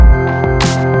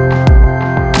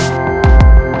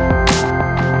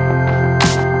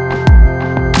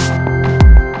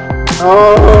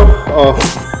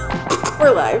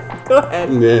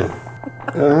God.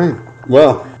 Yeah. All right.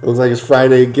 Well, it looks like it's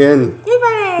Friday again. Hey,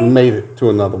 Friday. We made it to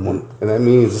another one. And that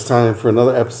means it's time for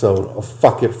another episode of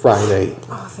Fuck It Friday.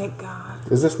 Oh, thank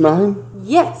God. Is this 9?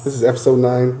 Yes. This is episode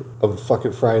 9 of the Fuck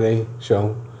It Friday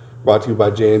show. Brought to you by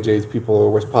J&J's People Are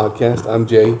Worst podcast. I'm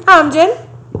Jay. I'm Jen.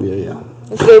 Yeah.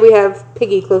 And today we have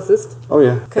Piggy closest. Oh,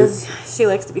 yeah. Because she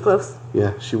likes to be close.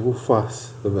 Yeah, she will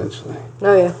fuss eventually.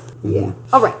 Oh, yeah. Mm-hmm. Yeah.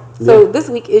 All right. So this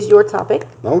week is your topic.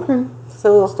 Okay.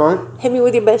 So Start. hit me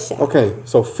with your best shot. Okay,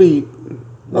 so feet.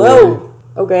 Whoa.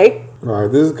 Okay. All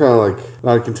right, this is kind of like,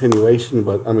 not a continuation,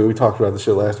 but, I mean, we talked about this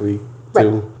shit last week, too. Right.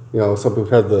 You know, some people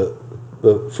have the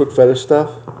foot fetish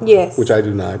stuff. Yes. Which I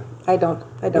do not. I don't.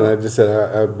 And I just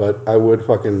said, but I would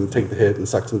fucking take the hit and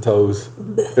suck some toes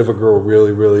if a girl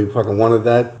really, really fucking wanted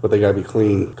that. But they gotta be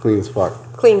clean as fuck.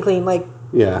 Clean, like.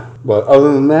 Yeah, but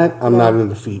other than that, I'm not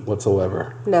into feet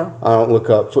whatsoever. No. I don't look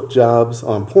up foot jobs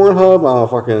on Pornhub. I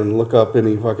don't fucking look up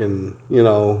any fucking,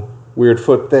 weird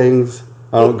foot things.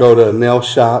 I don't go to nail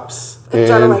shops and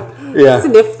Trying to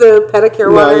sniff the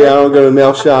pedicure water. I don't go to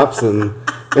nail shops and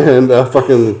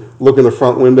fucking look in the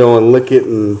front window and lick it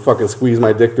and fucking squeeze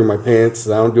my dick through my pants.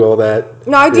 I don't do all that.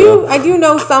 No, I do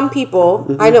know some people.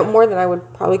 Mm-hmm. I know more than I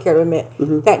would probably care to admit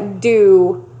that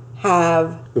do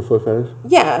have the foot fetish.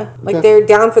 Yeah, like they're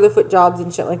down for the foot jobs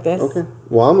and shit like this. Okay.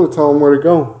 Well, I'm gonna tell them where to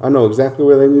go. I know exactly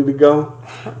where they need to go.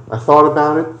 I thought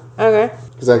about it. Okay.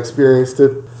 Because I experienced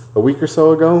it a week or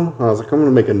so ago. I was like, I'm gonna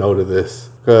make a note of this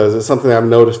because it's something I've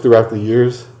noticed throughout the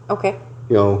years. Okay.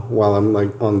 While I'm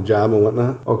like on the job and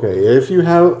whatnot. Okay, if you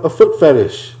have a foot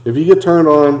fetish, if you get turned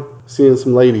on seeing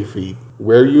some lady feet,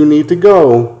 where you need to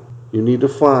go, you need to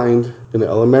find an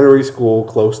elementary school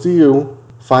close to you,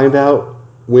 find out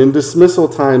when dismissal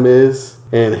time is,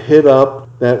 and hit up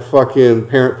that fucking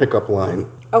parent pickup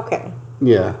line. Okay.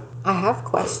 Yeah. I have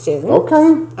questions.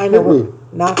 Okay. I know we're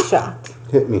not shocked.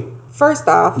 Hit me. First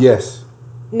off. Yes.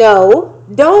 No,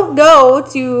 don't go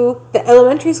to the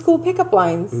elementary school pickup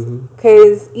lines.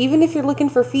 Because even if you're looking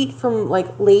for feet from,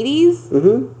 like, ladies,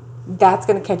 that's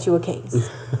going to catch you a case.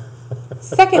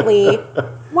 Secondly,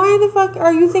 why the fuck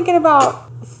are you thinking about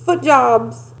foot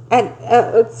jobs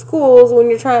at schools when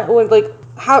you're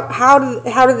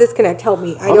how did this connect? Help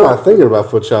me. I'm not thinking about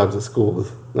foot jobs at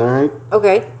schools. All right?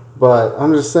 Okay. But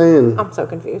I'm just saying. I'm so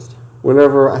confused.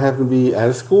 Whenever I happen to be at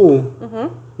a school,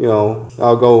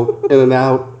 I'll go in and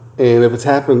out. And if it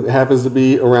happens to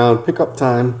be around pickup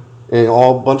time and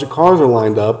a bunch of cars are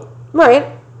lined up. Right.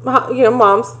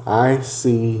 Moms. I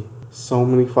see so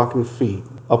many fucking feet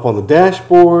up on the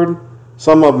dashboard.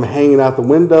 Some of them hanging out the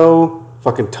window.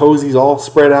 Fucking toesies all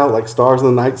spread out like stars in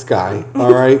the night sky.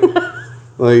 All right?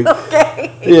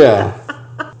 Okay. Yeah.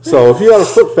 So if you have a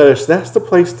foot fetish, that's the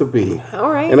place to be. All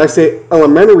right. And I say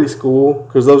elementary school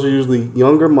because those are usually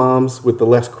younger moms with the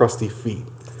less crusty feet.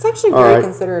 It's actually very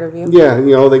considerate of you. Yeah,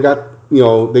 they got, they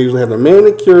usually have their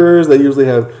manicures. They usually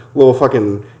have little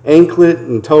fucking anklet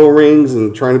and toe rings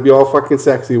and trying to be all fucking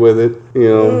sexy with it,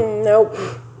 Nope.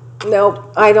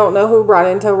 I don't know who brought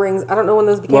in toe rings. I don't know when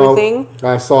those became a thing.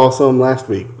 I saw some last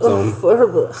week. So, That's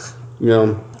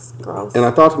gross. And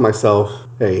I thought to myself,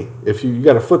 hey, if you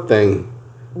got a foot thing,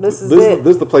 this is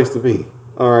the place to be.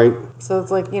 All right. So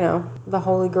it's like, the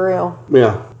holy grail.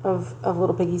 Yeah. Of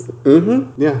little piggies.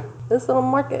 Mm-hmm. Yeah. This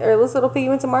little piggy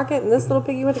went to market, and this little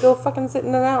piggy went to go fucking sit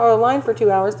in a line for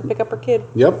 2 hours to pick up her kid.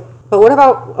 Yep. But what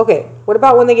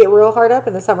about when they get real hard up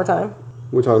in the summertime?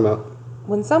 We're talking about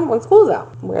when school's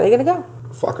out. Where are they gonna go?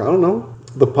 Fuck, I don't know.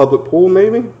 The public pool,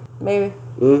 maybe. Maybe.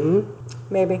 Mm-hmm.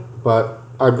 Maybe. But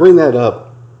I bring that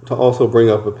up to also bring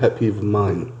up a pet peeve of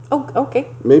mine. Oh,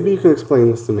 okay. Maybe you can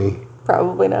explain this to me.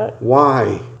 Probably not.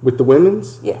 Why? With the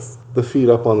women's? Yes. The feet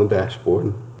up on the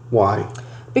dashboard. Why?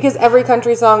 Because every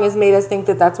country song has made us think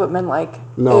that that's what men like.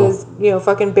 No. Is,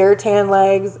 fucking bare tan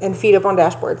legs and feet up on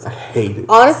dashboards. I hate it.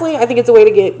 Honestly, I think it's a way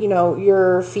to get,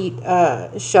 your feet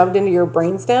shoved into your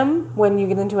brainstem when you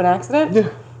get into an accident. Yeah.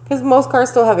 Because most cars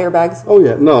still have airbags. Oh,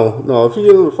 yeah. No. If you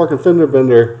get a fucking fender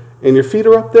bender and your feet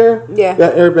are up there,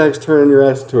 that airbag's turning your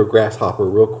ass into a grasshopper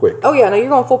real quick. Oh, yeah. No, you're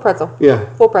going full pretzel.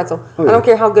 Yeah. Full pretzel. Oh, yeah. I don't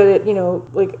care how good at,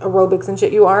 like aerobics and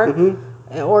shit you are.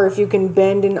 Mm-hmm. Or if you can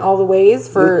bend in all the ways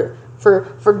for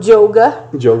yoga.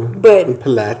 But and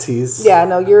Pilates. Yeah,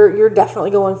 no, you're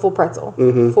definitely going full pretzel.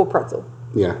 Mm-hmm. Full pretzel.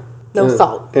 Yeah. No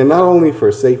salt. And not only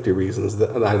for safety reasons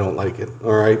that I don't like it,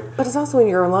 all right? But it's also in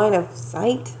your line of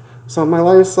sight. So my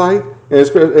line of sight, and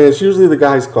it's usually the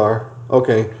guy's car.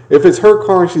 Okay. If it's her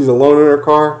car and she's alone in her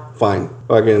car, fine.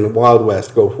 Fucking Wild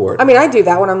West, go for it. I mean, I do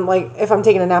that when I'm if I'm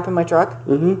taking a nap in my truck.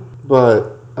 Mm-hmm.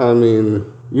 But, I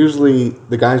mean, usually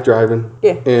the guy's driving.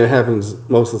 Yeah. And it happens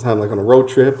most of the time like on a road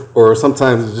trip, or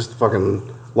sometimes it's just fucking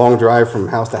long drive from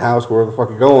house to house, wherever the fuck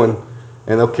you're going,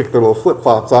 and they'll kick their little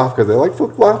flip-flops off because they like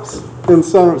flip-flops in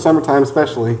summertime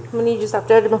especially. I mean, you just have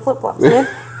to edit my flip-flops, man.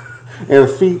 And the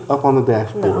feet up on the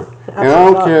dashboard. No, and I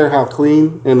don't care how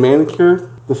clean and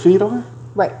manicured the feet are.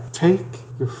 Right. Take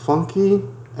your funky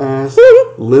ass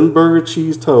Lindbergh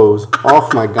cheese toes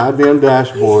off my goddamn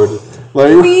dashboard.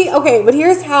 Like, See, okay, but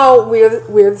here's how we're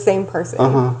the same person.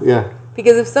 Yeah.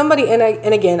 Because if somebody,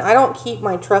 and again, I don't keep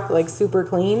my truck like super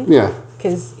clean. Yeah.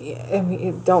 Because, I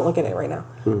mean, don't look at it right now.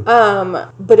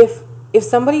 But if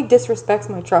somebody disrespects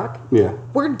my truck, Yeah.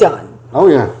 we're done. Oh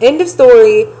yeah. End of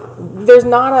story. There's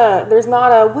not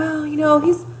a well, you know,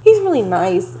 he's really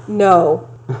nice. No.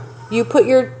 You put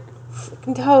your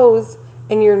fucking toes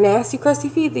and your nasty crusty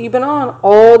feet that you've been on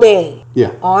all day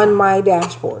Yeah. on my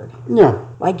dashboard. Yeah.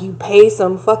 Like you pay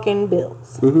some fucking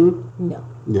bills. Mm-hmm. No.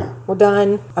 Yeah. We're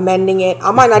done. I'm ending it.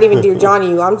 I might not even Dear Johnny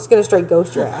you. I'm just gonna straight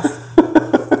ghost your ass.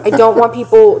 I don't want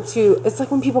people to. It's like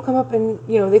when people come up and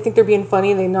they think they're being funny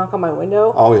and they knock on my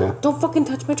window. Oh yeah. Don't fucking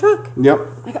touch my truck. Yep.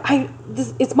 Like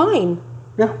it's mine.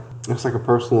 Yeah. It's like a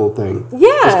personal thing.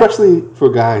 Yeah. Especially for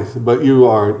guys, but you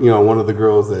are one of the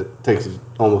girls that takes it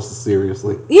almost as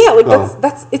seriously. Yeah, like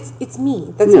that's it's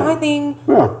me. That's my thing.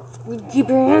 Yeah. Keep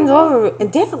your hands off of it,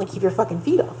 and definitely keep your fucking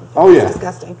feet off of it. Oh yeah. It's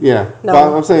disgusting. Yeah. No.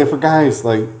 But I'm saying for guys,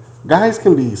 like guys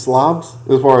can be slobs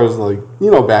as far as like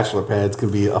bachelor pads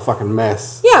can be a fucking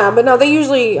mess. Yeah, but no, they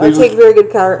usually take very good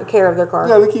care of their car.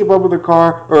 Yeah, they keep up with their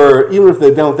car, or even if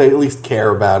they don't, they at least care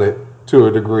about it to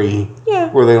a degree. Yeah.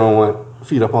 Where they don't want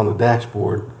feet up on the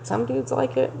dashboard. Some dudes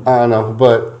like it. I know,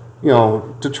 but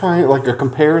to try like a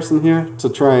comparison here to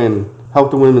try and help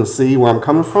the women see where I'm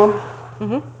coming from.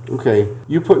 Mm-hmm. Okay,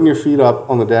 you putting your feet up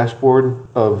on the dashboard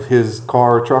of his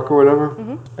car or truck or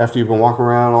whatever after you've been walking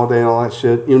around all day and all that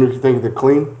shit, even if you think they're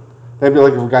clean, that'd be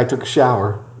like if a guy took a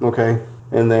shower, okay,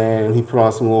 and then he put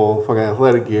on some little fucking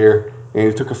athletic gear and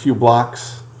he took a few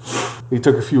blocks, he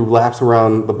took a few laps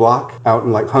around the block out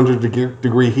in like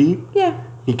 100-degree heat. Yeah.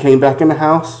 He came back in the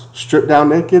house, stripped down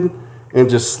naked, and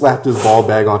just slapped his ball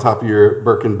bag on top of your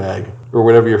Birkin bag or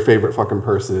whatever your favorite fucking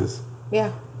purse is.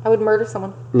 Yeah. I would murder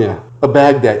someone. Yeah. A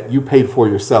bag that you paid for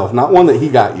yourself. Not one that he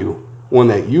got you. One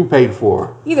that you paid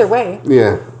for. Either way.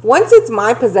 Yeah. Once it's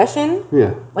my possession.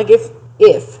 Yeah. Like if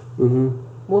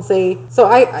we'll say, so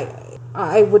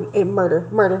I would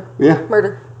murder. Yeah.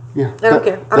 Murder. Yeah. I don't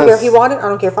care. I don't care if he bought it. I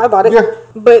don't care if I bought it. Yeah.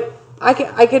 But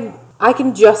I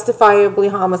can justifiably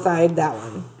homicide that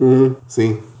one. Mm-hmm.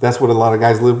 See, that's what a lot of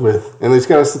guys live with. And they just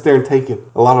gotta sit there and take it.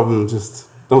 A lot of them just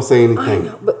don't say anything.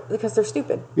 I know, but because they're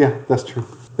stupid. Yeah, that's true.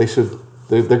 They should.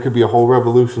 There could be a whole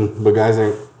revolution, but guys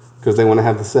ain't, because they want to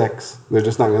have the sex. They're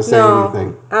just not going to say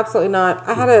anything. Absolutely not.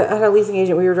 I had a leasing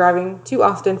agent. We were driving to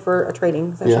Austin for a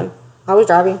trading session. Yeah. I was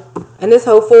driving, and this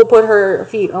hoe fool put her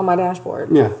feet on my dashboard.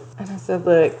 Yeah. And I said,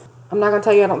 look, I'm not going to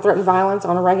tell you I don't threaten violence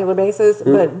on a regular basis,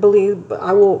 but believe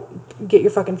I will get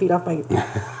your fucking feet off my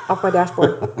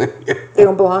dashboard. They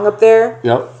don't belong up there.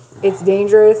 Yep. It's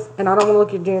dangerous, and I don't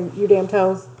want to look at your damn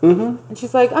toes. Mm-hmm. And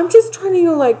she's like, I'm just trying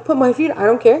to, put my feet. I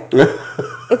don't care.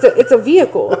 It's a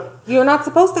vehicle. You're not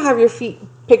supposed to have your feet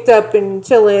picked up and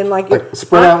chilling like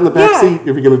spread out in the back seat if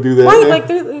you're gonna do that.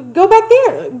 Right, go back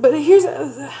there. But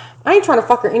I ain't trying to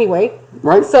fuck her anyway.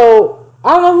 Right. So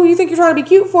I don't know who you think you're trying to be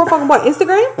cute for. Fucking what?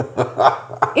 Instagram?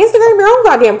 Instagram your own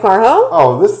goddamn car, ho.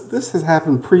 Oh, this has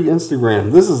happened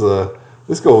pre-Instagram.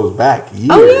 This goes back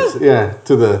years. Oh, yeah,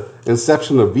 to the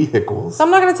inception of vehicles. So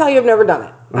I'm not going to tell you I've never done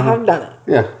it. Mm-hmm. I haven't done it.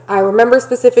 Yeah. I remember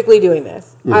specifically doing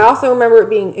this. Yeah. I also remember it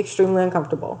being extremely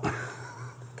uncomfortable.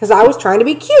 Because I was trying to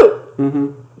be cute.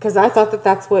 Because I thought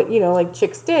that's what,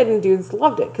 chicks did and dudes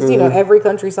loved it. Because, every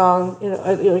country song,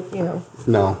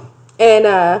 No. And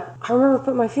I remember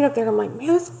putting my feet up there and I'm like, man,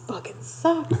 this fucking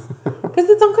sucks. Because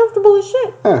it's uncomfortable as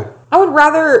shit. Huh. I would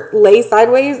rather lay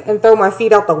sideways and throw my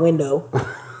feet out the window.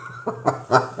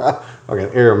 Okay,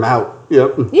 air them out.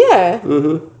 Yep. Yeah.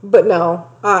 Mm-hmm. But no,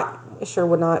 I sure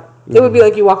would not. It would be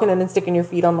like you walking in and sticking your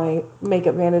feet on my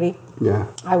makeup vanity. Yeah.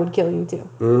 I would kill you too.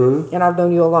 Mm-hmm. And I've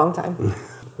known you a long time.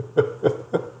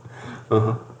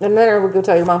 And then I would go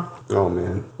tell your mom. Oh,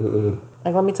 man. Mm-mm.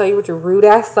 Like, let me tell you what your rude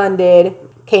ass son did.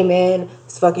 Came in,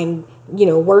 was fucking,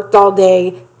 worked all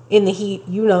day in the heat,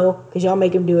 because y'all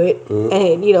make him do it. Mm-hmm.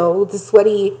 And, with the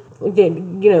sweaty,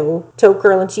 toe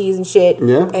curling cheese and shit.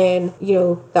 Yeah. And,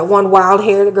 that one wild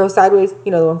hair that grows sideways.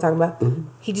 You know what I'm talking about. Mm-hmm.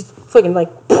 He just fucking,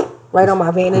 right on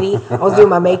my vanity. I was doing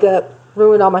my makeup,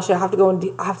 ruined all my shit. I have to go and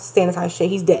I have to sanitize shit.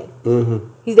 He's dead. Mm-hmm.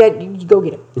 He's dead. You go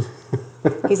get him.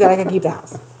 He said I could keep the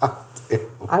house.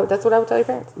 That's what I would tell your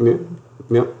parents. Yeah.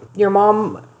 Yep. Your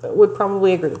mom would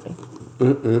probably agree with me.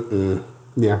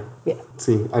 Yeah. Yeah.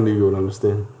 See, I knew you would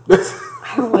understand.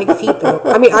 I don't like feet though.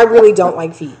 I mean, I really don't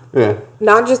like feet. Yeah.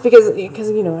 Not just because I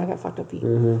got fucked up feet.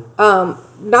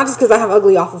 Not just because I have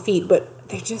ugly, awful feet, but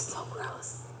they're just so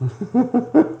gross.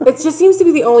 It just seems to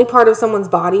be the only part of someone's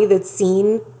body that's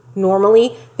seen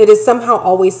normally that is somehow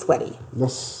always sweaty.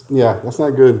 That's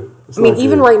not good. I mean,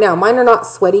 even right now, mine are not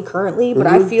sweaty currently, but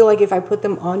I feel like if I put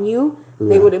them on you,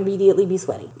 they would immediately be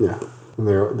sweaty. Yeah. And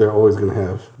they're always going to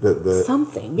have the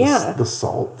something, yeah. The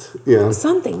salt, yeah.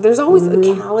 Something. There's always a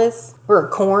callus or a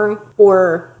corn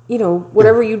or,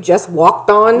 whatever you just walked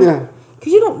on. Yeah.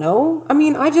 Because you don't know. I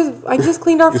mean, I just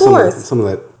cleaned our floors. Some of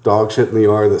that dog shit in the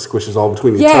yard that squishes all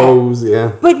between your toes,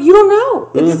 yeah. But you don't know.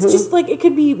 It's just like, it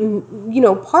could be,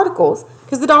 particles.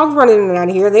 Because the dogs run in and out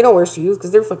of here. They don't wear shoes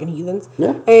because they're fucking heathens.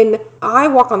 Yeah. And I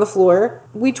walk on the floor.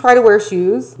 We try to wear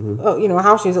shoes,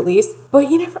 house shoes at least. But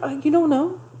you don't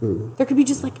know. There could be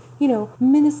just like,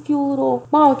 minuscule little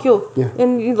molecule. Yeah.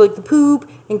 And like the poop.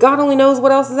 And God only knows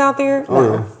what else is out there.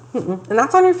 Oh, yeah. And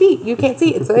that's on your feet. You can't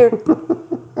see it. It's there.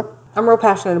 I'm real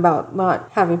passionate about not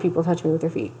having people touch me with their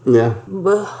feet. Yeah.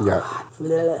 Ugh. Yeah.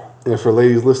 And for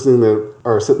ladies listening that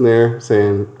are sitting there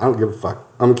saying, I don't give a fuck,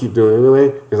 I'm going to keep doing it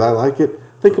anyway because I like it,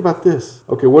 think about this.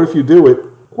 Okay, what if you do it?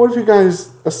 What if you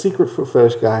guys a secret foot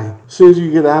fetish guy? As soon as you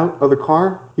get out of the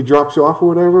car, he drops you off or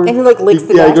whatever. And he licks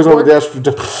the dashboard? Yeah, he goes over the dashboard.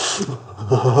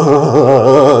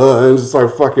 And just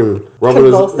start fucking rubbing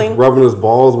his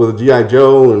balls with a G.I.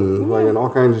 Joe and and all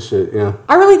kinds of shit, yeah.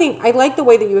 I really think, I like the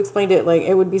way that you explained it, like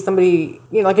it would be somebody,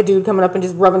 like a dude coming up and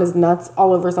just rubbing his nuts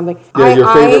all over something. Yeah,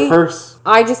 your favorite purse?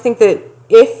 I just think that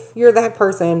if you're that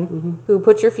person who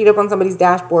puts your feet up on somebody's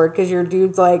dashboard because your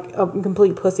dude's like a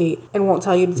complete pussy and won't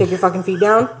tell you to take your fucking feet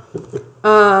down,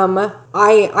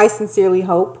 I sincerely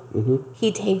hope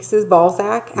he takes his ball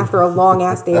sack after a long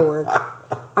ass day of work.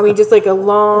 I mean, just like a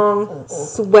long,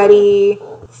 sweaty,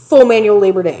 full manual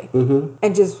labor day.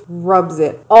 And just rubs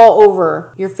it all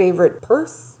over your favorite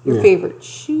purse, your favorite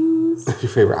shoes.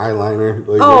 Your favorite eyeliner.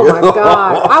 Oh my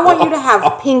God. I want you to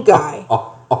have pink eye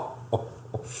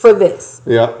for this.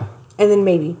 Yeah. And then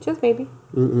maybe, just maybe,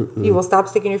 you will stop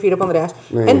sticking your feet up on the dash.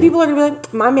 And people are going to be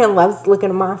like, my man loves looking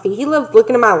at my feet. He loves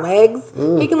looking at my legs.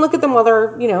 He can look at them while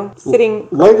they're, sitting.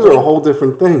 Legs are a whole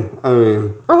different thing. I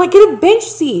mean. Or like get a bench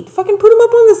seat. Fucking put them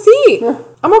up on the seat. Yeah.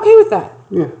 I'm okay with that.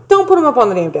 Yeah. Don't put them up on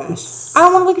the damn dash. I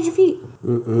don't want to look at your feet.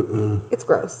 It's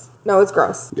gross. No, it's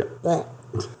gross. Yeah. Blech.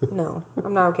 No,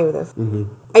 I'm not okay with this.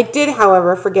 I did,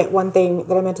 however, forget one thing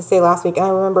that I meant to say last week. And I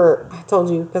remember I told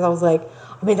you because I was like,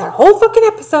 I made that whole fucking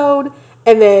episode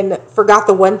and then forgot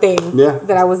the one thing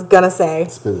that I was going to say.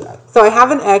 So I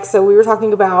have an ex. So we were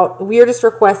talking about weirdest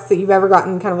requests that you've ever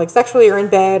gotten kind of like sexually or in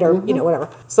bed or, whatever.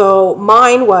 So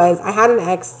mine was, I had an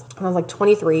ex when I was like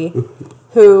 23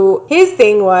 who his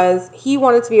thing was he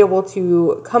wanted to be able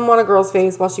to come on a girl's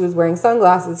face while she was wearing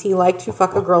sunglasses. He liked to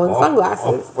fuck a girl in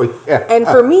sunglasses. And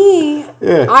for me,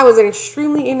 I was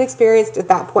extremely inexperienced at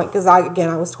that point because I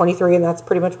was 23 and that's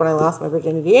pretty much when I lost my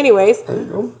virginity anyways. There you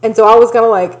go. And so I was kind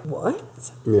of like, what?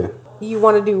 Yeah. You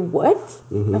want to do what?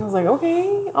 And I was like,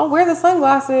 okay, I'll wear the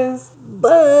sunglasses,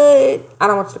 but I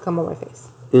don't want you to come on my face.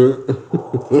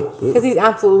 Because he's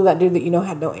absolutely that dude that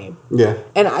had no aim. Yeah.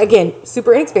 And again,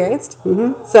 super inexperienced.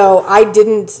 So I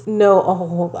didn't know a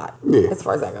whole lot as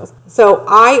far as that goes. So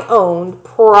I owned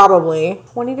probably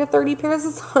 20 to 30 pairs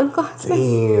of sunglasses.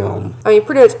 Damn. I mean,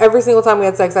 pretty much every single time we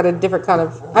had sex, I had a different kind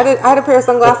of... I had a pair of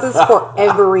sunglasses for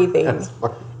everything.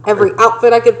 Every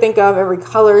outfit I could think of, every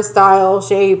color, style,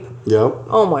 shape. Yep.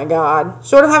 Oh my God.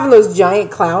 Short of having those giant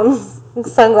clowns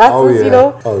sunglasses,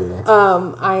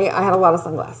 I had a lot of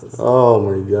sunglasses. Oh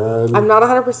my God. I'm not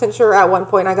 100% sure at one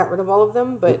point I got rid of all of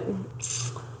them, but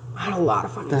I had a lot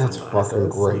of fucking sunglasses. That's fucking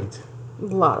great. A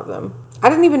lot of them. I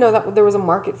didn't even know that there was a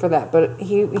market for that, but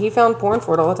he found porn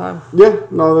for it all the time. Yeah,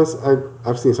 no,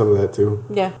 I've seen some of that too.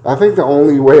 Yeah. I think the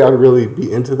only way I'd really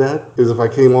be into that is if I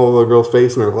came over the girl's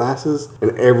face in her glasses,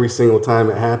 and every single time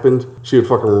it happened, she would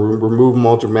fucking remove them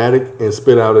all dramatic and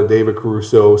spit out a David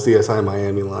Caruso CSI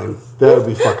Miami line. That would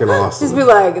be fucking awesome. Just be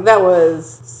like, that was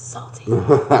salty.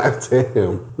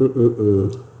 Damn.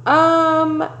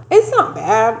 It's not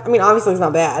bad. I mean, obviously it's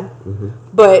not bad,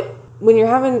 but when you're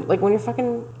having, like, when you're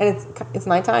fucking, and it's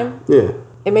nighttime,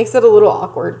 it makes it a little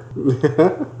awkward.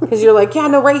 Because you're like, yeah,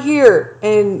 no, right here.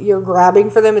 And you're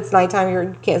grabbing for them. It's nighttime.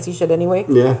 You can't see shit anyway.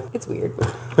 Yeah. It's weird.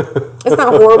 It's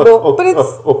not horrible, but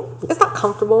it's not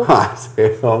comfortable.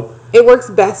 It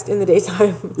works best in the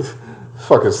daytime.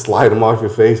 Fucking slide them off your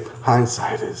face.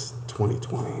 Hindsight is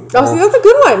 20/20. Oh, see, that's a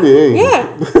good one.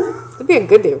 Yeah. That'd be a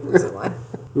good day for this line.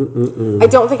 I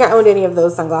don't think I owned any of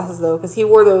those sunglasses though, because he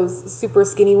wore those super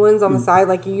skinny ones on the side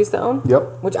like you used to own.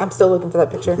 Yep. Which I'm still looking for that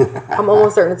picture. I'm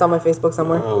almost certain it's on my Facebook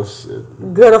somewhere. Oh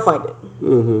shit. Gonna find it. It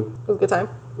was a good time.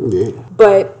 Yeah.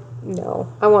 But no,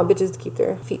 I want bitches to keep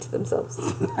their feet to themselves.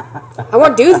 I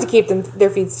want dudes to keep their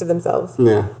feet to themselves.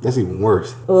 Yeah, that's even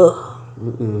worse. Ugh.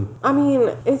 I mean,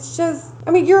 it's just.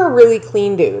 I mean, you're a really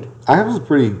clean dude. I have some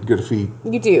pretty good feet.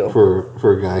 You do.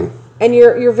 For a guy. And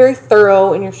you're very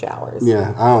thorough in your showers.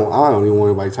 Yeah, I don't even want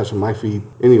anybody touching my feet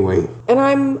anyway. And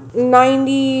I'm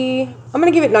 90. I'm gonna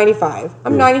give it 95.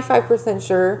 I'm 95%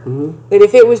 sure that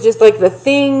if it was just like the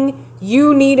thing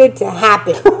you needed to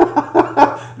happen,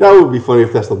 that would be funny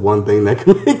if that's the one thing that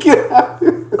can make it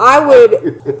happen.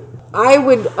 I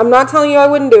would. I'm not telling you I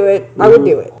wouldn't do it. I would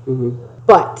do it.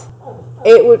 But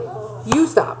it would. You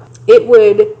stop. It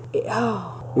would.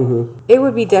 It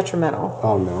would be detrimental.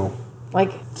 Oh no.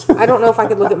 Like, I don't know if I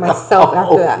could look at myself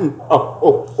after that.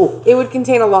 It would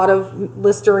contain a lot of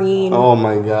Listerine. Oh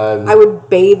my god. I would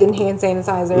bathe in hand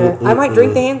sanitizer. I might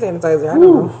drink the hand sanitizer. I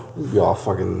don't know. You'd be all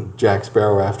fucking Jack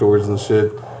Sparrow afterwards and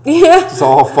shit. Yeah. Just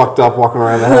all fucked up walking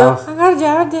around the house. I got a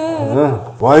job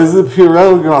done. Why is the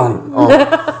Purell gone?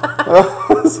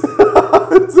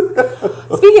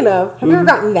 Speaking of, have you ever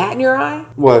gotten that in your eye?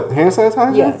 What, hand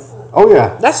sanitizer? Yes. Oh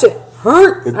yeah. That shit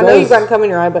hurts. I know you've gotten cum in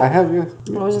your eye, but I have, yes.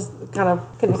 I was just kind of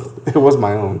connected. It was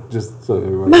my own, just so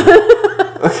everybody knows.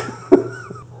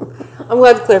 I'm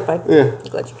glad you clarified. Yeah. I'm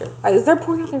glad you clarified. Is there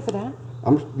porn out there for that?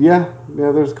 Yeah,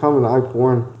 there's cum and eye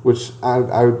porn, which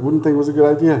I wouldn't think was a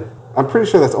good idea. I'm pretty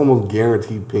sure that's almost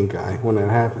guaranteed pink eye when that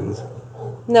happens.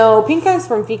 No, pink eye's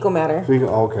from fecal matter.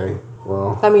 Okay,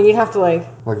 well. I mean, you'd have to like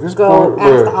this go part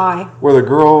ask the eye. where the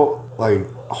girl like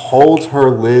holds her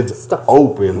lids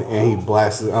open and he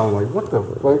blasts it. I'm like, what the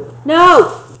fuck?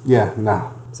 No. Yeah,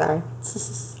 no. Sorry.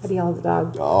 I yelled at the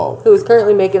dog. Oh. Who is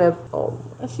currently making a. Oh,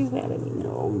 she's mad at me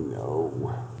now.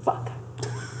 No. Fuck.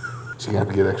 She got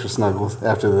to get extra snuggles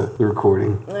after the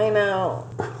recording. I know.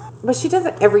 But she does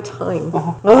it every time.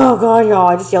 Oh god, y'all!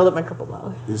 I just yelled at my crippled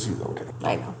dog. She's okay.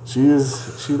 I know. She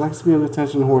likes to be an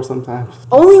attention whore sometimes.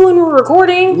 Only when we're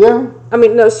recording. Yeah. I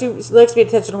mean, no, she likes to be an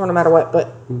attention whore no matter what,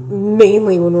 but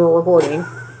mainly when we're recording.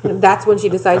 That's when she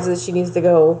decides that she needs to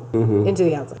go into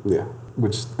the outside. Yeah.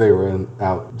 Which they were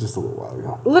out just a little while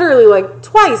ago. Literally, like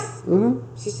twice.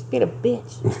 She's just being a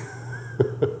bitch.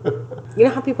 You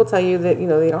know how people tell you that,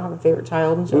 they don't have a favorite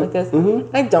child and shit like this?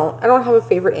 I don't. I don't have a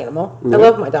favorite animal. I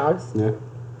love my dogs. Yeah.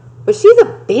 But she's a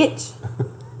bitch.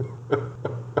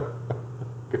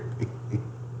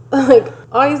 Like,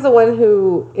 Audie's the one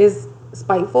who is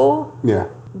spiteful. Yeah.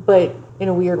 But in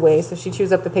a weird way. So she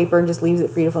chews up the paper and just leaves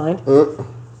it for you to find.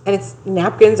 And it's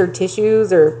napkins or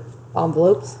tissues or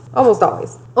envelopes. Almost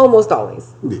always. Almost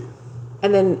always. Yeah.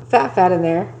 And then Fat in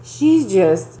there, she's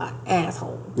just an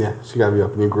asshole. Yeah, she gotta be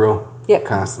up in your grill. Yep.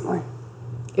 Constantly.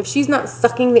 If she's not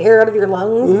sucking the air out of your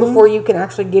lungs before you can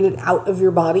actually get it out of your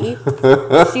body,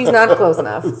 she's not close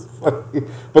enough.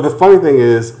 But the funny thing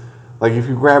is, like, if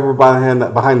you grab her by the hand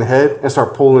behind the head and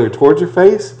start pulling her towards your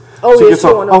face, she gets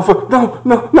all, no,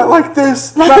 not like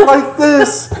this, not like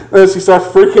this. And then she starts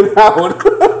freaking out.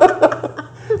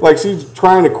 Like she's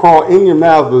trying to crawl in your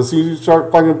mouth, but she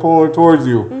start fucking pulling her towards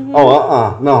you.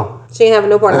 No. She ain't having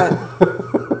no part of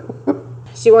that.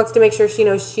 She wants to make sure she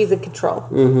knows she's in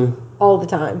control all the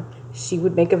time. She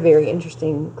would make a very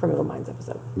interesting Criminal Minds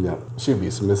episode. Yeah, she'd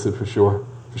be submissive for sure.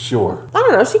 For sure. I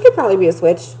don't know. She could probably be a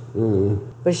switch.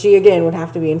 But she, again, would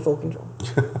have to be in full control.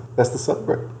 That's the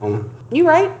celebrate. You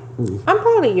right? I'm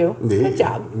proud of you. Yeah. Good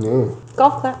job. Yeah.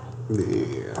 Golf clap.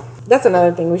 Yeah. That's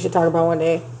another thing we should talk about one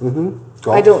day.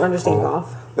 Golf. I don't understand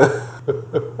golf.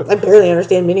 I barely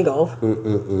understand mini golf.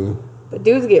 But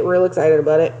dudes get real excited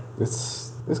about it.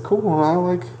 It's cool.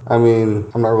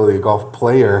 I'm not really a golf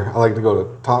player. I like to go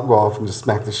to Top Golf and just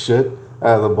smack the shit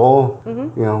out of the ball.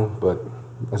 But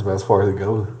that's about as far as it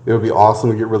goes. It would be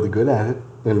awesome to get really good at it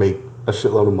and make a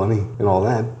shitload of money and all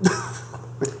that.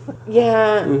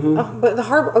 Yeah. But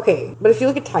but if you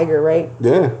look at Tiger, right?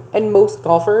 Yeah. And most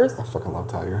golfers. I fucking love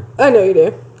Tiger. I know you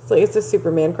do. It's a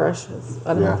Superman crush. It's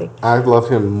unhealthy. Yeah. I love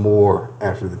him more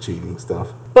after the cheating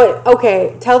stuff. But,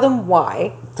 okay, tell them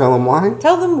why. Tell him why?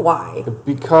 Tell them why.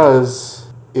 Because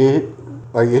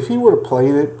if he would have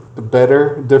played it a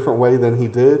better, different way than he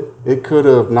did, it could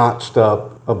have notched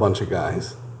up a bunch of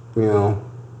guys,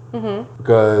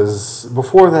 Because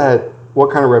before that, what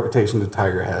kind of reputation did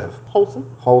Tiger have?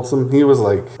 Wholesome. He was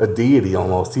like a deity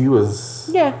almost. He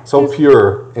was so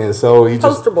pure. And so he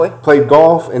just played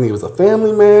golf and he was a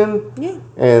family man. Yeah.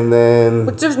 And then...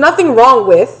 Which there's nothing wrong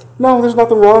with. No, there's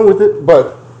nothing wrong with it.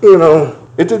 But,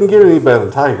 it didn't get any better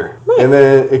than Tiger. Right. And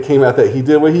then it came out that he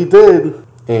did what he did.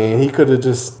 And he could have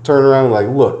just turned around and like,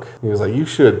 look, he was like, you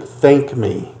should thank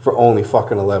me for only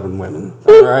fucking 11 women.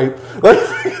 All right?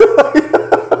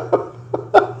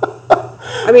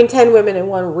 I mean, 10 women and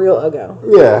one real Uggo.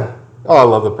 Yeah. Oh, I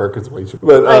love the Perkins waitress.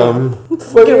 But,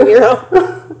 Fucking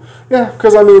weirdo. Yeah,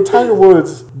 because I mean, Tiger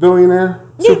Woods, billionaire,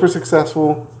 super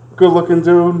successful, good looking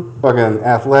dude, fucking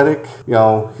athletic. You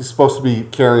know, he's supposed to be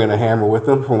carrying a hammer with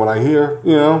him, from what I hear,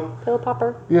 you know. Pill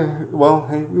popper. Yeah, well,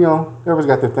 hey, you know, everybody's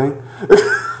got their thing.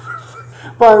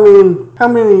 But I mean, how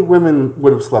many women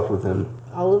would have slept with him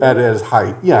All of them? at his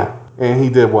height? Yeah. And he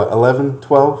did what, 11,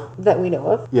 12? That we know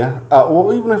of. Yeah.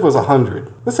 Well, even if it was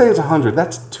 100, let's say it's 100,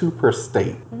 that's 2 per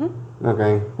state. Mm-hmm.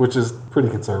 Okay, which is pretty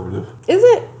conservative. Is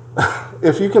it?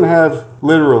 If you can have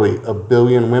literally 1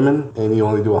 billion women and you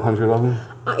only do 100 of them,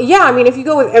 Yeah, I mean, if you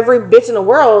go with every bitch in the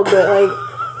world, but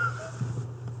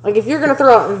like if you're gonna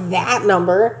throw out that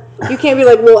number, you can't be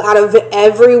like, well, out of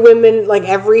every woman, like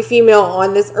every female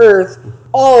on this earth,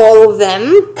 all of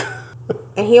them,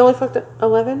 and he only fucked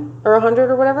 11 or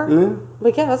 100 or whatever. Mm-hmm.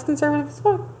 Like, yeah, that's conservative as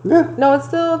fuck. yeah. No, it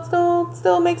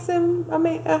still makes him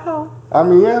a hoe. I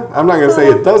mean, yeah. I'm not gonna say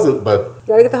it doesn't, but You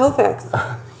gotta get the hoe facts.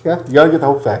 yeah, you gotta get the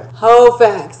whole fact. Hoe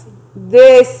facts.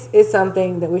 This is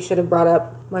something that we should have brought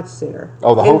up much sooner.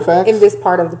 Oh, the hoe facts? In this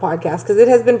part of the podcast, because it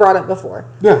has been brought up before.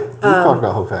 Yeah, we talked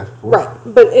about whole facts before. Right,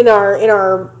 but in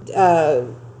our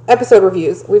episode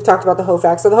reviews, we've talked about the hoe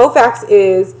facts. So the hoe facts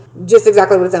is just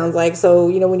exactly what it sounds like. So,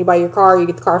 you know, when you buy your car, you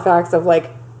get the car facts of like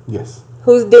Yes.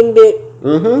 who's dinged it,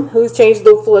 who's changed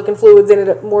the fucking fluids in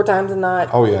it more times than not.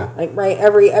 Oh yeah. Like, right,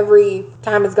 every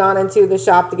time it's gone into the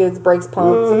shop to get its brakes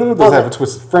pumped. Does all it have a that.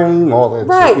 twisted frame? All that.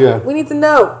 Right, Shit. Yeah. we need to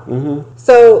know.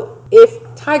 So if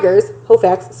Tiger's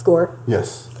HOFAX score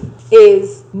Yes.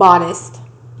 is modest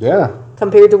Yeah.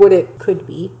 compared to what it could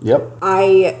be, Yep.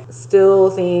 I still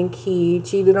think he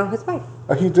cheated on his wife.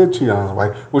 He did cheat on his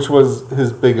wife, which was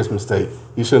his biggest mistake.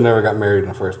 He should have never got married in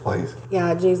the first place.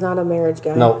 Yeah, Jay's not a marriage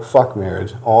guy. No, fuck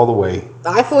marriage. All the way.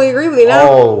 I fully agree with you now.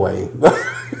 All the way.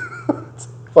 It's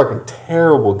a fucking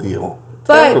terrible deal.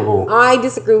 But Terrible. I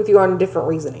disagree with you on different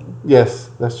reasoning.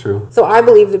 Yes, that's true. So I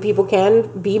believe that people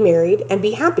can be married and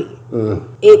be happy.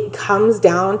 It comes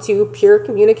down to pure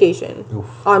communication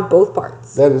on both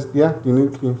parts. That is, yeah, you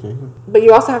need communication. But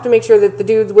you also have to make sure that the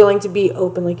dude's willing to be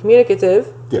openly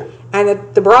communicative. Yeah. And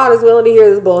that the broad is willing to hear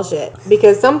this bullshit.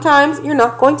 Because sometimes you're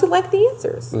not going to like the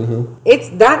answers. It's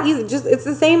that easy. Just it's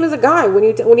the same as a guy when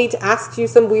he asks you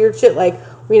some weird shit like,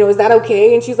 you know, is that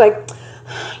okay? And she's like,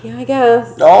 yeah, I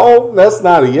guess. Oh, that's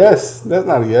not a yes. That's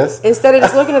not a yes. Instead of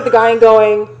just looking at the guy and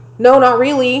going, no, not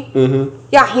really.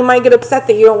 Yeah, he might get upset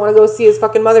that you don't want to go see his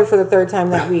fucking mother for the 3rd time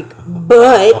that week.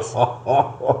 But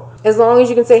as long as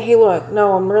you can say, hey, look,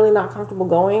 no, I'm really not comfortable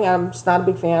going. I'm just not a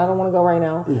big fan. I don't want to go right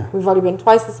now. Yeah. We've already been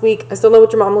twice this week. I still know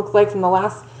what your mom looks like from the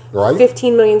last Right.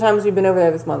 15 million times we've been over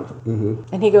there this month.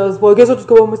 And he goes, well, I guess I'll just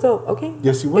go by myself. Okay.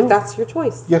 Yes, you will. If that's your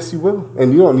choice. Yes, you will.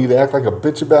 And you don't need to act like a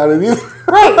bitch about it either.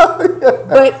 Right.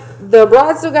 But the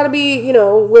broad still got to be, you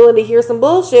know, willing to hear some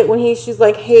bullshit when she's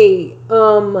like, hey,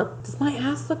 does my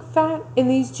ass look fat in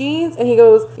these jeans? And he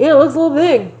goes, yeah, it looks a little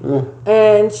big.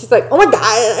 And she's like, oh my God,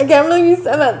 I can't believe you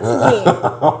said that to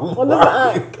me. What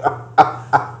is that?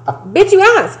 Bitch, you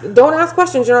ask. Don't ask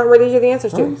questions you're not ready to hear the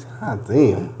answers to. God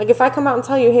damn. Like, if I come out and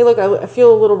tell you, hey, look, I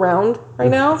feel a little round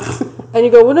right now, and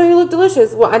you go, well, no, you look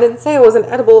delicious. Well, I didn't say I wasn't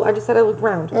edible. I just said I looked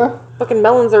round. Fucking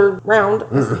melons are round,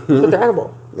 but they're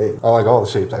edible. Hey, I like all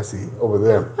the shapes I see over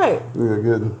there. Right. Yeah,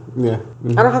 good. Yeah.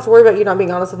 I don't have to worry about you not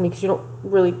being honest with me because you don't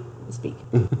really speak.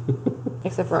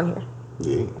 Except for on here.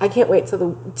 Yeah. I can't wait till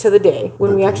the day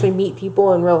when we actually meet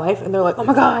people in real life and they're like, oh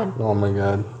my God, Oh my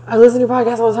God. I listen to your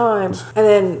podcast all the time. And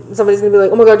then somebody's going to be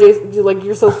like, oh my God, Jason,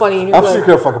 you're so funny. And you're I'm sure like,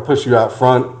 could fucking push you out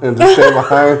front and just stand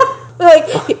behind.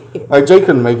 like, Like, Jay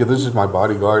couldn't make it. This is my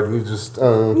bodyguard. And he just,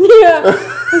 yeah,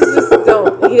 it's just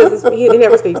don't. He doesn't speak. He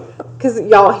never speaks. Because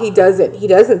y'all, he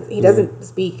doesn't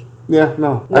speak. yeah,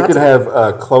 no. Not I could to-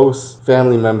 have close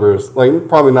family members, like,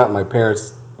 probably not my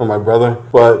parents or my brother,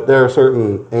 but there are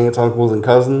certain aunts, uncles, and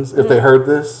cousins. If they heard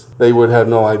this, they would have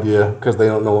no idea because they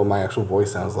don't know what my actual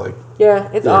voice sounds like. Yeah,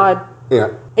 it's odd.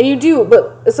 Yeah. And you do,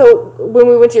 but so when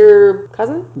we went to your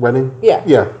cousin? Wedding? Yeah.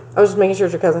 Yeah. I was just making sure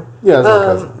it's your cousin. Yeah, it's my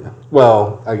cousin. Yeah.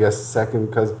 Well, I guess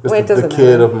second cousin. It's Well, it the doesn't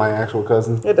kid matter. of my actual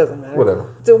cousin. It doesn't matter.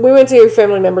 Whatever. So we went to your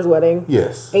family member's wedding.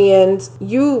 Yes. And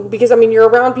you, because I mean, you're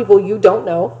around people you don't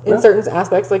know in Yeah. certain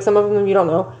aspects. Like some of them you don't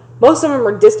know. Most of them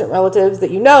are distant relatives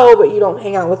that you know, but you don't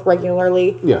hang out with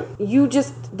regularly. Yeah. You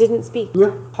just didn't speak.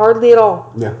 Yeah. Hardly at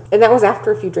all. Yeah. And that was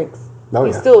after a few drinks. Oh,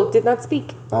 You yeah. still did not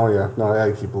speak. Oh, yeah. No, I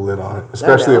gotta keep a lid on it.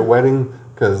 Especially know. at wedding,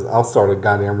 because I'll start a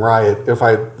goddamn riot if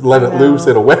I let it know. loose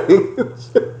at a wedding.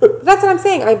 But that's what I'm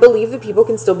saying. I believe that people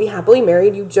can still be happily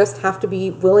married. You just have to be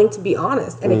willing to be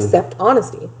honest and accept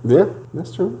honesty. Yeah,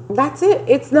 that's true. That's it.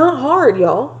 It's not hard,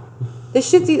 y'all. This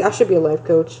shit's easy. I should be a life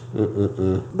coach.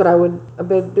 But I'd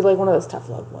be like one of those tough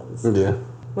love ones. Yeah.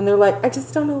 When they're like, I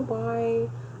just don't know why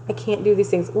I can't do these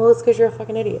things. Well, it's because you're a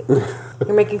fucking idiot.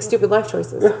 You're making stupid life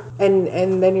choices.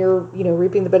 And then you're,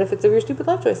 reaping the benefits of your stupid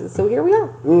life choices. So here we are.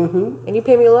 Mm-hmm. And you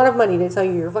pay me a lot of money to tell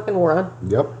you you're a fucking moron.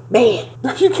 Yep. Man.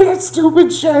 You can't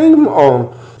stupid shame.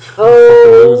 Oh.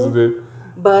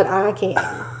 But I can't.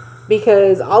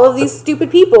 Because all of these stupid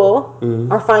people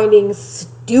are finding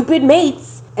stupid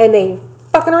mates and they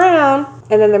fucking around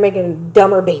and then they're making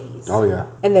dumber babies. Oh, yeah.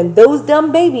 And then those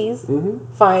dumb babies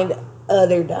find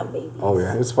other dumb babies. Oh,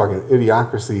 yeah. It's fucking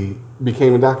Idiocracy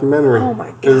became a documentary. Oh,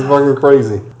 my God. It's fucking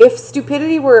crazy. If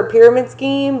stupidity were a pyramid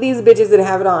scheme, these bitches would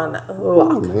have it on lock.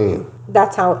 Oh, man.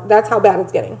 That's how bad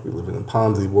it's getting. We live in a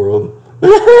Ponzi world.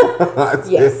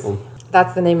 Yes.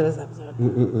 That's the name of this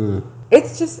episode.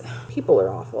 It's just, people are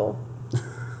awful.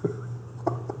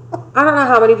 I don't know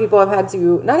how many people I've had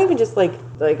to, not even just like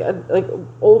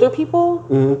older people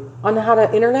on how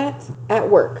to internet at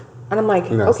work. And I'm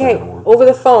like, okay, over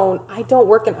the phone, I don't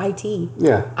work in IT.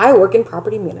 Yeah. I work in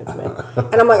property management.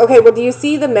 And I'm like, okay, well, do you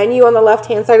see the menu on the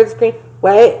left-hand side of the screen?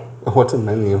 What? What's a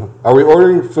menu? Are we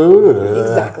ordering food?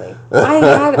 Exactly. I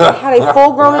had a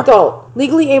full-grown adult,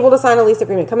 legally able to sign a lease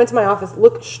agreement, come into my office,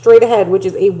 look straight ahead, which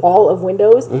is a wall of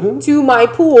windows, to my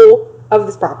pool of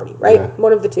this property, right? Yeah.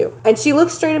 One of the two. And she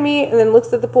looks straight at me and then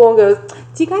looks at the pool and goes,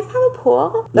 do you guys have a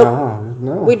pool? Nope.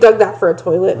 No. We dug that for a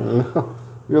toilet. No.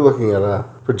 You're looking at a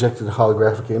projected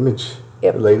holographic image,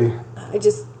 lady.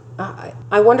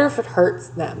 I wonder if it hurts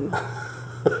them.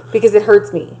 Because it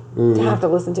hurts me to have to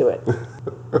listen to it.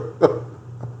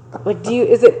 Like,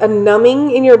 is it a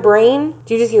numbing in your brain?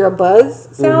 Do you just hear a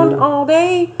buzz sound all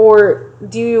day? Or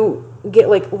do you get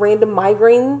like random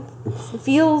migraine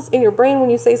feels in your brain when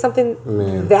you say something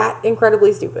that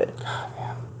incredibly stupid? God,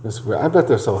 man. That's weird. I bet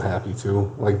they're so happy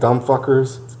too. Like dumb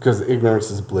fuckers. Because ignorance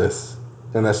is bliss.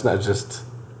 And that's not just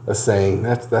a saying.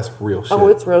 That's real shit. Oh,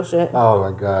 it's real shit.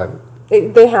 Oh my God.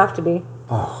 They have to be.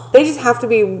 Oh. They just have to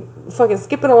be fucking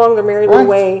skipping along their merry little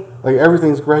way. Like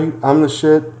everything's great. I'm the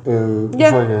shit. And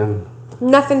fucking...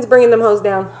 Nothing's bringing them hoes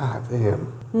down. God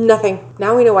damn. Nothing.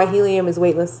 Now we know why helium is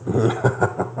weightless.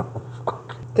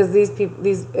 Because these people,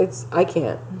 I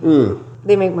can't.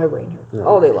 They make my brain hurt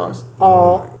all day long.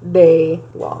 All day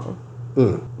long.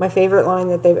 My favorite line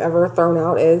that they've ever thrown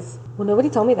out is, well, nobody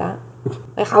told me that.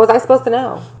 Like, how was I supposed to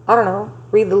know? I don't know.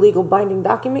 Read the legal binding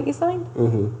document you signed?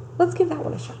 Let's give that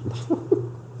one a shot.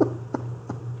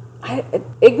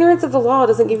 Ignorance of the law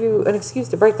doesn't give you an excuse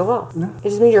to break the law. No. It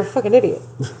just means you're a fucking idiot.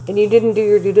 And you didn't do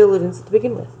your due diligence to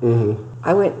begin with.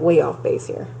 I went way off base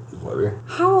here.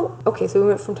 How? Okay, so we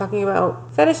went from talking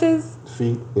about fetishes,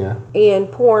 feet,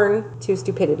 and porn to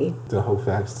stupidity. The whole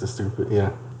facts to stupid,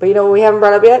 But you know what we haven't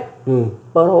brought up yet?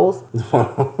 Buttholes.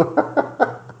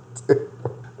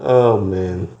 Oh,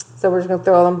 man. So we're just going to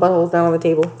throw all them buttholes down on the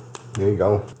table. There you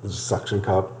go. There's a suction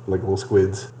cup, like little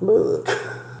squids.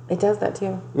 It does that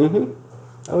too.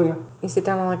 Oh, yeah. You sit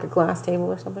down on like a glass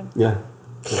table or something? Yeah.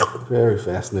 Very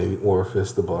fascinating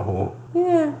orifice, the butthole.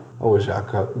 Yeah. I wish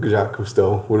Jacques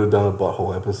Cousteau would have done a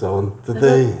butthole episode.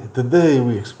 Today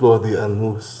we explore the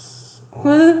anus.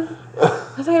 I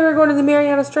thought you were going to the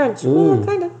Mariana Trench. Well,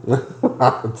 kind of.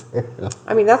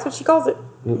 I mean, that's what she calls it.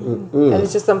 And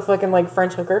it's just some fucking like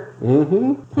French hooker. Her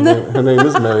name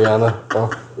is Mariana.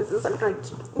 Oh. This is a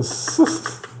trench.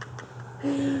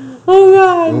 Oh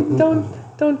God!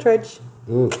 Don't trench.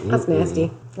 That's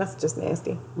nasty. That's just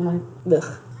nasty.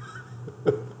 Ugh.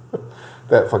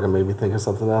 That fucking made me think of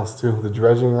something else too. The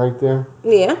dredging right there.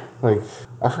 Yeah. Like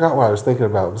I forgot what I was thinking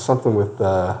about. Something with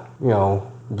I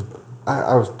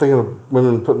was thinking of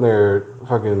women putting their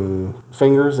fucking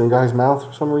fingers in guys' mouth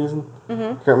for some reason. I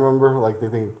can't remember. Like they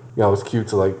think it's cute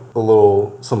to like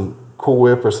some Cool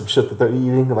Whip or some shit that they're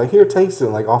eating. Like here, taste it,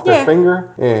 like off their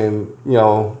finger. And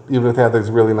even if they have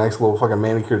these really nice little fucking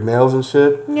manicured nails and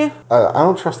shit. Yeah. I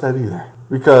don't trust that either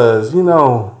because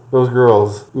those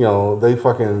girls, they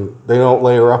don't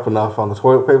layer up enough on the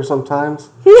toilet paper sometimes.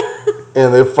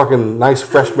 And their fucking nice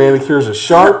fresh manicures are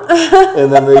sharp.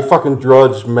 And then they fucking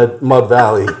drudge Mud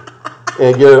Valley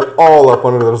and get it all up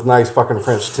under those nice fucking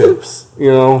French tips,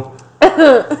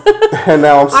 And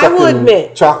now I'm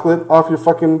sucking chocolate off your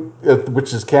fucking,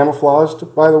 which is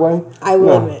camouflaged, by the way. I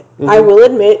will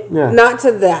admit, not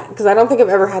to that, because I don't think I've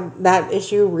ever had that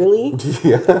issue really.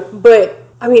 Yeah. But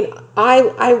I mean,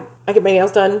 I get my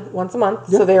nails done once a month,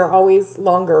 so they're always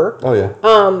longer. Oh yeah.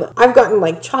 I've gotten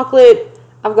like chocolate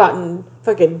I've gotten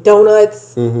fucking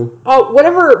donuts. Mm-hmm. Oh,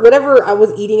 whatever I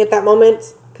was eating at that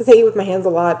moment, because I eat with my hands a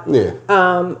lot. Yeah.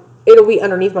 It'll be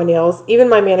underneath my nails. Even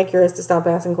my manicurist to stop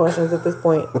asking questions at this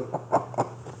point.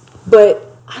 But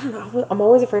I don't know. I'm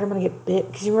always afraid I'm gonna get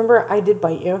bit, because you remember I did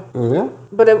bite you. Yeah.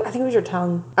 But I think it was your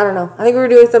tongue. I don't know. I think we were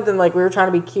doing something like we were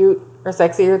trying to be cute or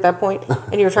sexier at that point,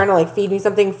 and you were trying to like feed me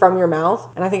something from your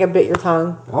mouth, and I think I bit your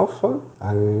tongue. Oh fuck!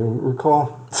 I didn't even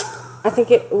recall. I think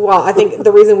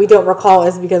the reason we don't recall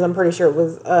is because I'm pretty sure it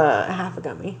was half a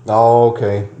gummy. Oh,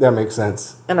 okay, that makes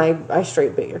sense. And I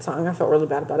straight bit your tongue. I felt really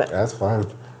bad about it. That's fine.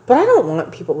 But I don't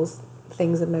want people's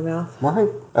things in my mouth. Right?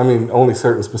 I mean, only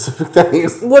certain specific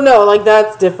things. Well, no, like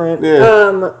that's different.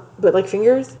 Yeah. But like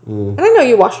fingers. And I know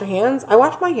you wash your hands. I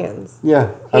wash my hands.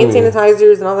 Yeah. Hand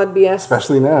sanitizers and all that BS.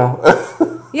 Especially now.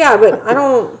 Yeah, but I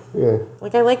don't. Yeah.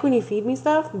 Like I like when you feed me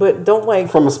stuff, but don't like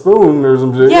from a spoon or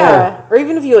some shit. Yeah. Or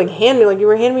even if you like hand me, like you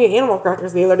were handing me animal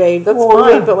crackers the other day. That's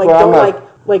fine, yeah, but like don't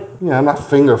like. Yeah, I'm not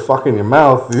finger fucking your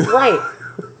mouth. Right.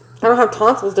 I don't have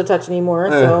tonsils to touch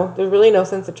anymore, so there's really no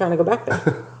sense of trying to go back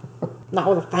there. Not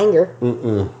with a finger.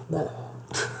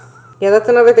 Yeah, that's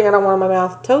another thing I don't want in my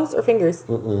mouth. Toes or fingers?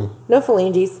 No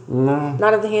phalanges. No.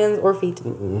 Not of the hands or feet.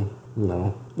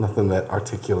 No. Nothing that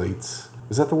articulates.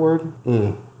 Is that the word?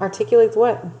 Articulates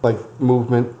what? Like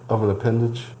movement of an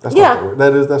appendage? That's Yeah. not the word.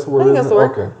 That's the word, I think isn't that's the it?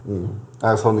 word. Okay. I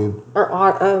also need... Or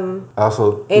I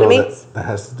also animates? know that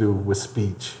has to do with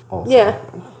speech also. Yeah.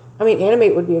 I mean,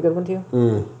 animate would be a good one too.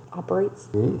 Operates.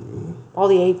 All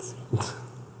the eights.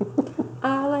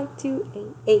 I like to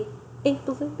eight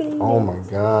baby. Oh my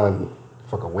god.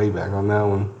 Fucking way back on that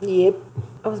one. Yep.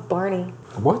 I was Barney.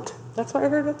 What? That's why I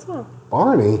heard that song.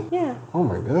 Barney? Yeah. Oh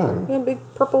my god. Yeah, big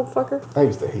purple fucker. I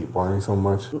used to hate Barney so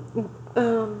much.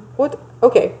 What?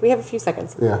 Okay, we have a few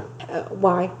seconds. Yeah.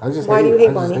 Why? Why do you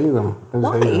hate Barney? I just hate him.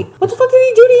 Why? Hate him. What the fuck did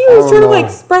he do to you? He was trying to like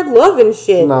spread love and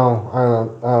shit. No, I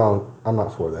don't. I'm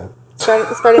not for that.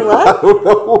 Spreading love? I don't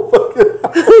know.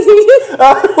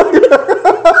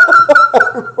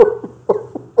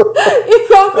 If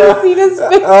y'all could have seen his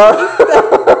face.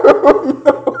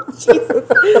 Jesus.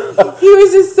 He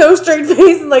was just so straight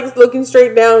faced and like looking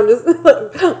straight down, just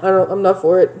like I'm not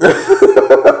for it.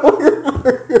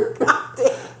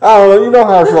 I don't know. You know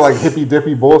how I feel like hippy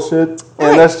dippy bullshit,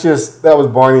 and that was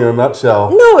Barney in a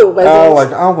nutshell. No, it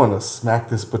wasn't. I want to smack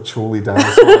this patchouli down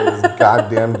his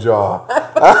goddamn jaw.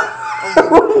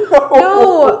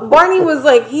 No, Barney was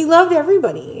like he loved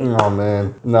everybody. Oh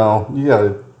man, no,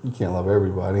 you can't love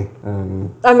everybody.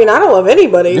 I mean, I don't love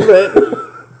anybody, but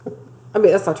I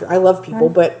mean that's not true. I love people,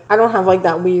 but I don't have like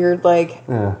that weird like.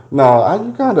 Yeah, no,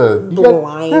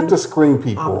 you have to screen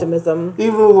people. Optimism.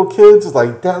 Even little kids,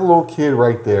 like that little kid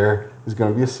right there is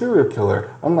going to be a serial killer.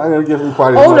 I'm not going to give him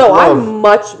quite as much love. I'm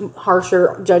much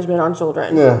harsher judgment on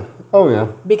children. Yeah. Oh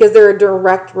yeah. Because they're a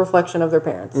direct reflection of their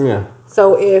parents. Yeah.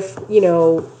 So if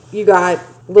you got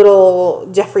little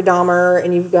Jeffrey Dahmer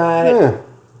and you've got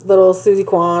little Susie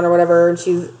Kwan or whatever, and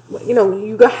she's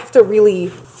you have to really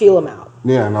feel them out.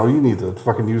 Yeah, no, you need to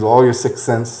fucking use all your sixth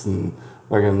sense and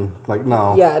fucking like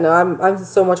no. Yeah, no, I'm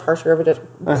so much harsher of a judge.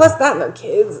 Plus that and their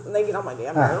kids, and they get on my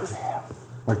damn nerves.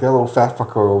 Like that little fat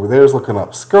fucker over there is looking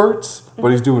up skirts,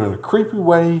 but he's doing it in a creepy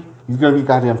way. He's gonna be a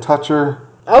goddamn toucher.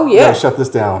 Oh yeah. You gotta shut this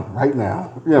down right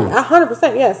now. Yeah.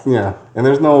 100%, yes. Yeah, and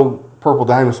there's no Purple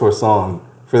Dinosaur song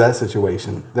for that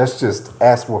situation. That's just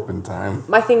ass whooping time.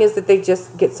 My thing is that they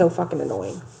just get so fucking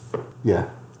annoying.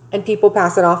 Yeah. And people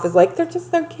pass it off as like, they're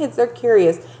kids, they're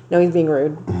curious. No, he's being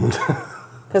rude.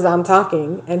 Because I'm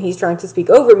talking, and he's trying to speak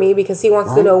over me because he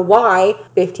wants to know why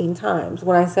 15 times.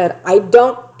 When I said, I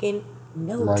don't fucking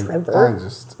know, Trevor. And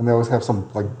they always have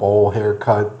some, like, bowl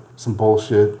haircut, some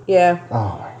bullshit. Yeah.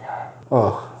 Oh, my God.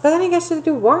 Oh. But that ain't got shit to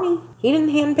do with Barney. He didn't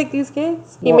handpick these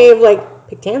kids. He may have, like,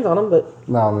 picked hands on them, but...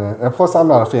 No, man. And plus, I'm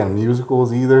not a fan of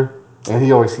musicals either. And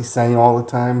he sang all the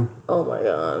time. Oh my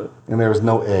god. And there was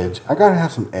no edge. I gotta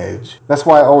have some edge. That's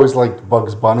why I always liked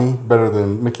Bugs Bunny better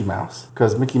than Mickey Mouse.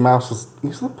 Because Mickey Mouse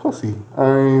he's a little pussy. I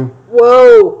mean...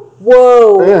 Whoa.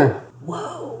 Yeah.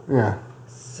 Whoa. Yeah.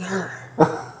 Sir.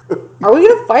 Are we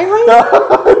gonna fight right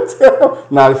now?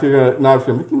 Not if you're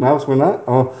Mickey Mouse, we're not.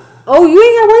 Oh, you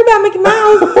ain't gotta worry about Mickey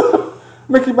Mouse.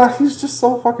 Mickey Mouse, he's just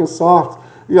so fucking soft.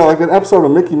 Yeah, like an episode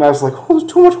of Mickey Mouse, like, oh, there's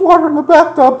too much water in the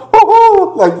bathtub.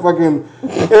 Oh, like fucking,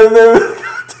 and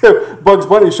then Bugs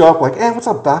Bunny show up like, hey, what's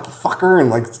up, Doc, you fucker, and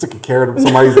like stick a carrot up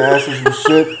somebody's ass or some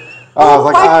shit. I was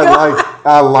like,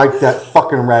 I like that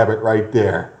fucking rabbit right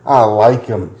there. I like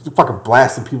him. He's fucking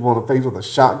blasting people in the face with a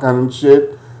shotgun and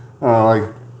shit.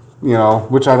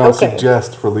 Which I don't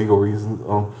suggest for legal reasons.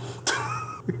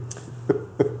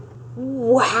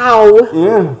 Wow.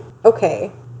 Yeah.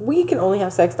 Okay. We can only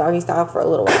have sex doggy style for a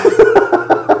little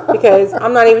while. Because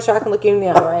I'm not even sure I can look you in the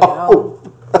eye right now.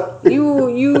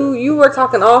 You were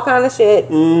talking all kind of shit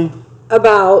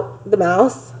about the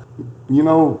mouse. You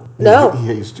know, No. he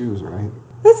hates Jews, right?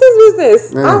 That's his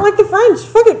business. Man. I don't like the French.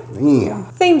 Fuck it. Damn.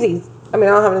 Samesies. I mean,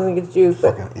 I don't have anything against Jews,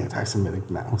 but Fucking anti-Semitic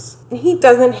mouse. he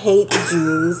doesn't hate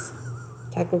Jews.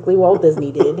 Technically, Walt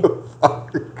Disney did.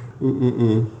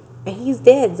 And he's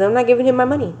dead, so I'm not giving him my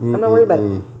money. I'm not worried about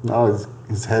it. No,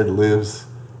 his head lives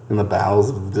in the bowels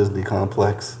of the Disney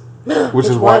complex, which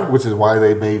is one? why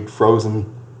they made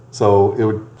Frozen. So it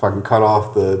would fucking cut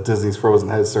off the Disney's Frozen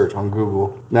head search on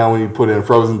Google. Now when you put in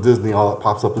Frozen Disney, all that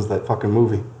pops up is that fucking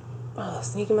movie. Oh,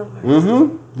 sneaky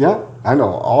motherfuckers. Yeah, I know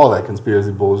all that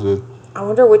conspiracy bullshit. I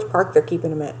wonder which park they're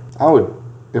keeping him at. I would,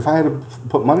 if I had to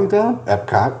put money down,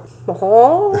 Epcot.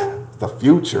 Oh, The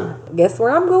future. guess where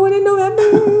I'm going in November?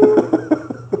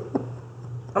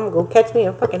 I'm gonna go catch me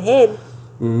a fucking head.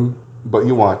 But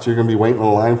you watch, you're gonna be waiting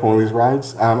in line for one of these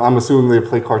rides. I'm assuming they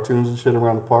play cartoons and shit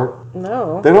around the park.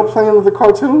 No. They don't play any of the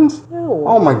cartoons? No.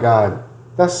 Oh my god.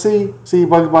 That's see,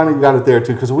 Bugs Bunny got it there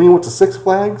too. Because when you went to Six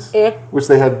Flags, Yeah. which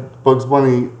they had Bugs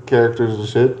Bunny characters and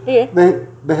shit, Yeah.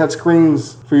 they had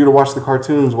screens for you to watch the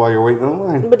cartoons while you're waiting in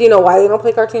line. But do you know why they don't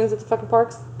play cartoons at the fucking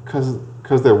parks?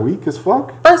 Because they're weak as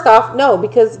fuck. First off, no,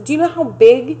 because do you know how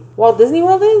big Walt Disney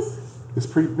World is? It's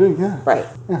pretty big, yeah. Right.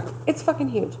 Yeah. It's fucking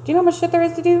huge. Do you know how much shit there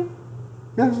is to do?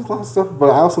 Yeah, there's a lot of stuff. But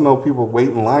I also know people wait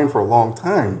in line for a long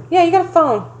time. Yeah, you got a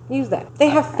phone. Use that. They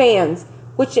have fans,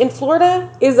 which in Florida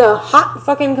is a hot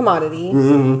fucking commodity.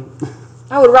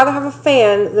 I would rather have a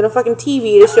fan than a fucking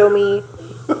TV to show me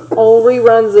old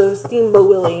reruns of Steamboat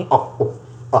Willie.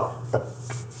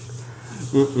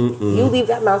 You leave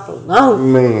that mouse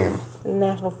alone. Man.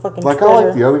 National fucking Like, treasure. I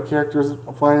like the other characters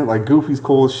fine. Like, Goofy's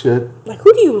cool as shit. Like,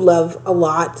 who do you love a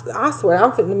lot? I swear,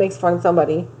 I'm fitting to make fun of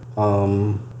somebody.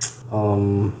 Oh,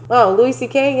 Louis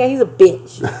C.K.? Yeah, he's a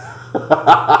bitch.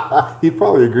 He'd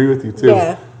probably agree with you, too.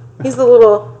 Yeah. He's a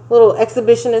little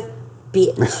exhibitionist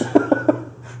bitch.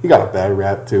 He got a bad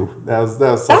rap, too. That was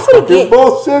That's what he gets.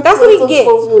 bullshit. That's what he gets.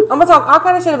 Bullshit. I'm gonna talk all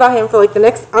kind of shit about him for like the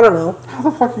next, I don't know. How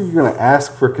the fuck are you going to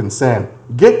ask for consent,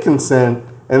 get consent,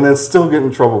 and then still get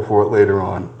in trouble for it later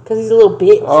on? Because he's a little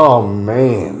bitch. Oh,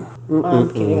 man. I'm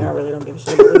kidding. I really don't give a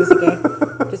shit about Louis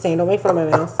C.K. Just saying, don't make fun of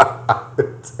my mouse.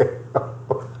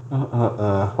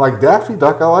 Like Daffy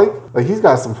Duck, I like. Like, he's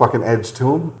got some fucking edge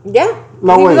to him. Yeah.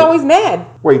 No, he was wait. always mad.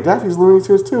 Wait, Daffy's Looney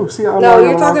Tunes, too. See, I'm No, not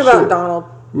you're on talking shit. about Donald.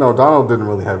 No, Donald didn't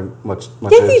really have much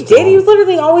Yes, edge he to did. him. He was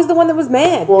literally always the one that was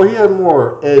mad. Well, he had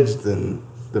more edge than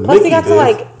Plus, Mickey he got did. to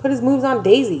like put his moves on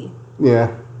Daisy.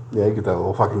 Yeah, you get that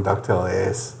little fucking ducktail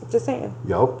ass. Just saying.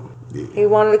 Yup. Yeah. He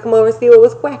wanted to come over and see what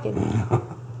was quacking.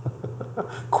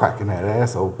 Cracking that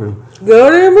ass open.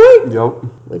 Goddamn right. Yup.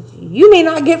 Which you may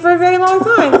not get for a very long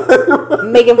time.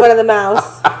 Making fun of the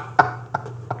mouse.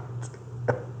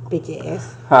 Bitch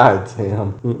ass. Ah,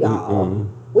 damn. Y'all.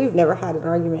 We've never had an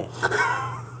argument.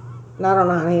 And I don't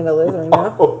know how to handle this right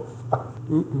now.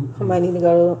 I might need to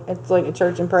go to it's like a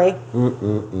church and pray.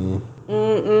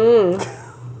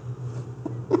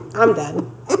 I'm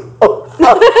done.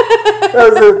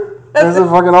 That's it. That's it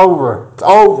fucking over. It's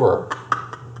over.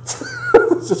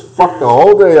 Just fuck the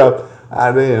whole day up.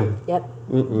 Ah, damn. Yep.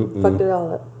 Fucked it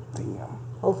all up. Damn.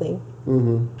 Whole thing.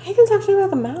 I can talk shit about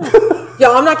the mouse.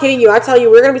 Yo, I'm not kidding you. I tell you,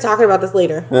 we're going to be talking about this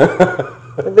later.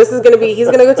 This is going to be, he's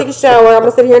going to go take a shower. I'm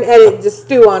going to sit here and edit, just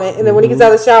stew on it. And then when he gets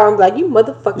out of the shower, I'm like, you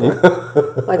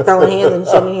motherfucker. Like throwing hands and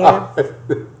shit in here.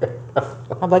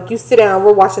 I'm like, you sit down.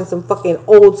 We're watching some fucking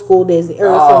old school Disney, or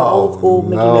some old school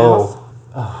Mickey Mouse.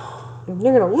 And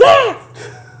you're going to laugh.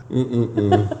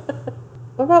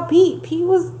 What about Pete? He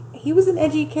was an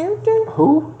edgy character.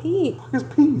 Who? Pete. What is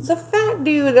Pete? The fat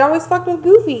dude that always fucked with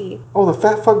Goofy. Oh, the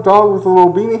fat fuck dog with the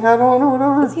little beanie hat on or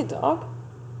whatever? Is he a dog?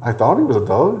 I thought he was a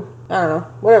dog. I don't know.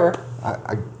 Whatever.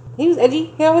 I He was edgy.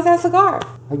 He always had a cigar.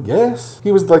 I guess.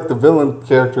 He was like the villain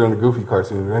character in the Goofy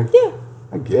cartoon, right? Yeah.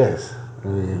 I guess. I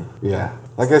mean, yeah.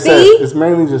 Like I See? said, it's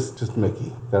mainly just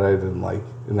Mickey that I didn't like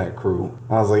in that crew.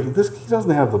 I was like, he doesn't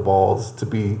have the balls to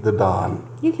be the Don.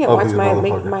 You can't of watch these my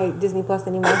motherfuckers. Disney Plus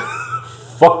anymore.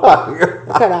 Fuck.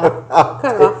 Cut off.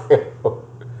 Cut off.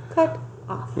 Cut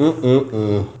off.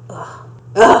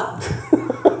 Ugh.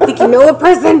 Think you know a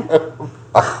person?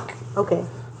 Okay.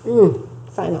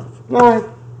 Sign off. All right.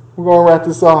 We're going to wrap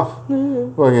this off.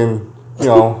 Fucking,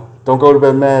 don't go to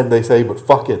bed mad, they say, but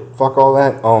fuck it. Fuck all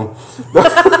that. I'm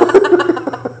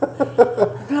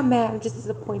not mad. I'm just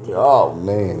disappointed. Oh,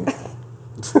 man.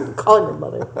 Calling your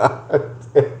mother.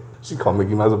 She called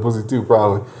Mickey Mouse a pussy too,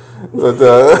 probably. But,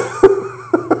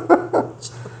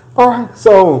 all right.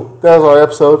 So, that was our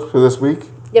episode for this week.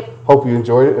 Yep. Hope you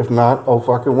enjoyed it. If not, oh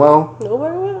fucking well. No,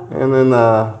 very well. And then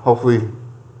hopefully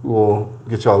we'll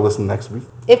get y'all to listen next week.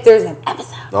 If there's an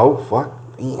episode. Oh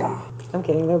fuck. Damn. I'm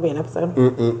kidding. There'll be an episode.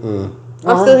 Mm-mm-mm.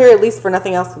 I'm still here at least for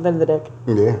nothing else than the dick.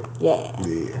 Yeah. Yeah.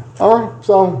 Yeah. All right.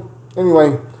 So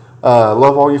anyway,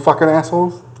 love all you fucking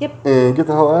assholes. Yep. And get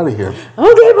the hell out of here.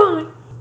 Okay, bye.